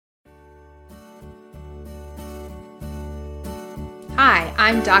Hi,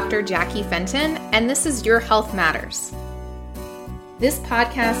 I'm Dr. Jackie Fenton, and this is Your Health Matters. This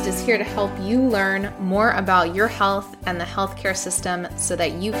podcast is here to help you learn more about your health and the healthcare system so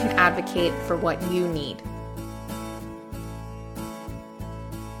that you can advocate for what you need.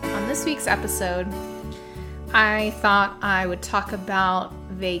 On this week's episode, I thought I would talk about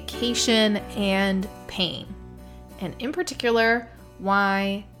vacation and pain, and in particular,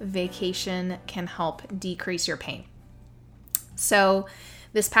 why vacation can help decrease your pain. So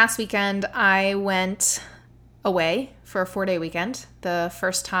this past weekend, I went away for a 4-day weekend, the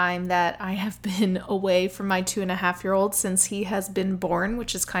first time that I have been away from my 2.5-year-old since he has been born,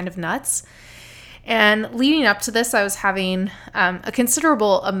 which is kind of nuts. And leading up to this, I was having a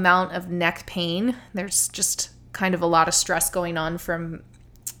considerable amount of neck pain. There's just kind of a lot of stress going on from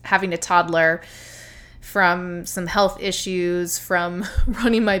having a toddler, from some health issues, from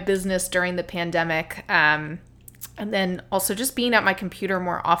running my business during the pandemic, and then also just being at my computer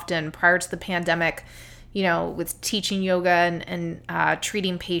more often. Prior to the pandemic, you know, with teaching yoga and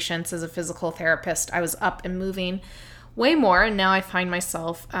treating patients as a physical therapist, I was up and moving way more, and now I find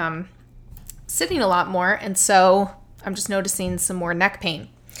myself sitting a lot more, and so I'm just noticing some more neck pain.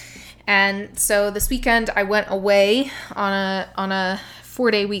 And so this weekend I went away on a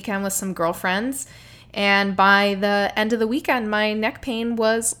 4-day weekend with some girlfriends, and by the end of the weekend my neck pain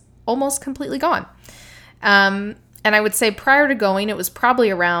was almost completely gone. And I would say prior to going, it was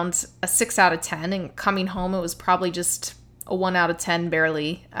probably around a 6 out of 10, and coming home, it was probably just a 1 out of 10,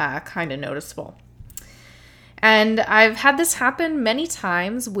 barely kind of noticeable. And I've had this happen many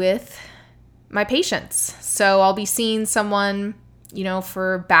times with my patients. So I'll be seeing someone, you know,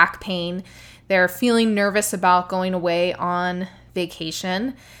 for back pain. They're feeling nervous about going away on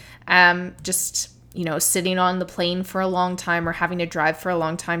vacation, just you know, sitting on the plane for a long time or having to drive for a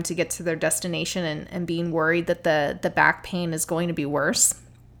long time to get to their destination and being worried that the back pain is going to be worse.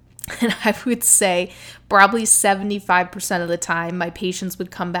 And I would say probably 75% of the time, my patients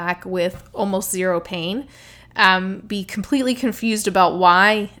would come back with almost zero pain, be completely confused about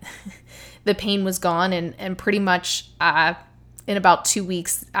why the pain was gone. And pretty much in about 2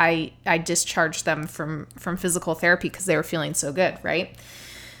 weeks, I discharged them from physical therapy because they were feeling so good, right?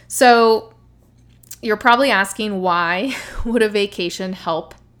 So you're probably asking, why would a vacation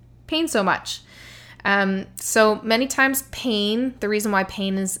help pain so much? So many times pain, the reason why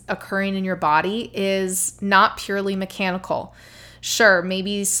pain is occurring in your body is not purely mechanical. Sure,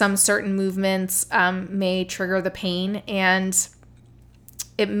 maybe some certain movements may trigger the pain, and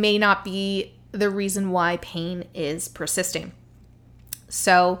it may not be the reason why pain is persisting.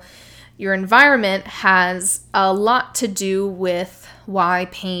 So your environment has a lot to do with why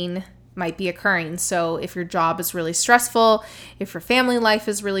pain might be occurring. So if your job is really stressful, if your family life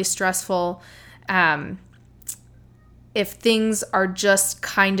is really stressful, if things are just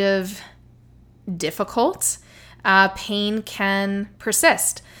kind of difficult, pain can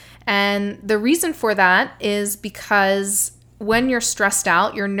persist. And the reason for that is because when you're stressed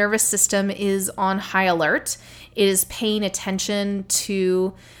out, your nervous system is on high alert. It is paying attention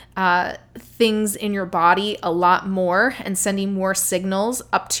to things in your body a lot more and sending more signals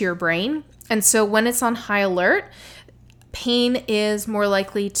up to your brain. And so when it's on high alert, pain is more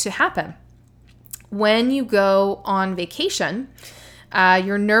likely to happen. When you go on vacation,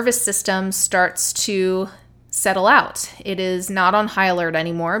 your nervous system starts to settle out. It is not on high alert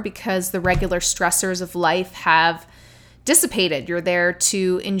anymore because the regular stressors of life have dissipated. You're there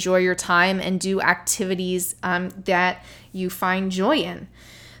to enjoy your time and do activities that you find joy in.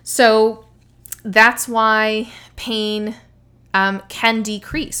 So that's why pain can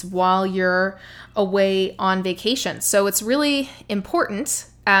decrease while you're away on vacation. So it's really important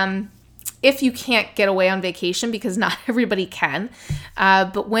if you can't get away on vacation, because not everybody can.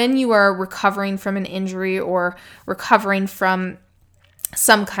 But when you are recovering from an injury or recovering from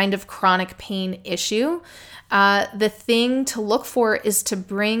some kind of chronic pain issue, the thing to look for is to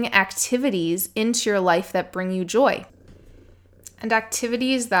bring activities into your life that bring you joy. And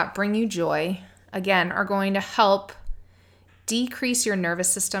activities that bring you joy, again, are going to help decrease your nervous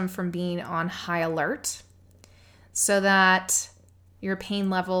system from being on high alert so that your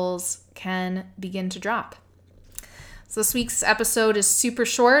pain levels can begin to drop. So this week's episode is super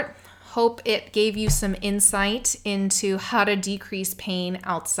short. Hope it gave you some insight into how to decrease pain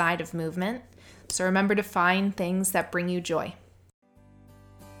outside of movement. So remember to find things that bring you joy.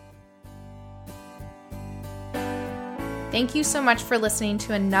 Thank you so much for listening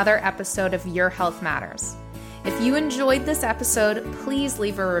to another episode of Your Health Matters. If you enjoyed this episode, please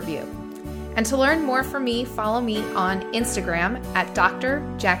leave a review. And to learn more from me, follow me on Instagram at Dr.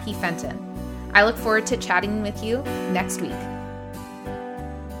 Jackie Fenton. I look forward to chatting with you next week.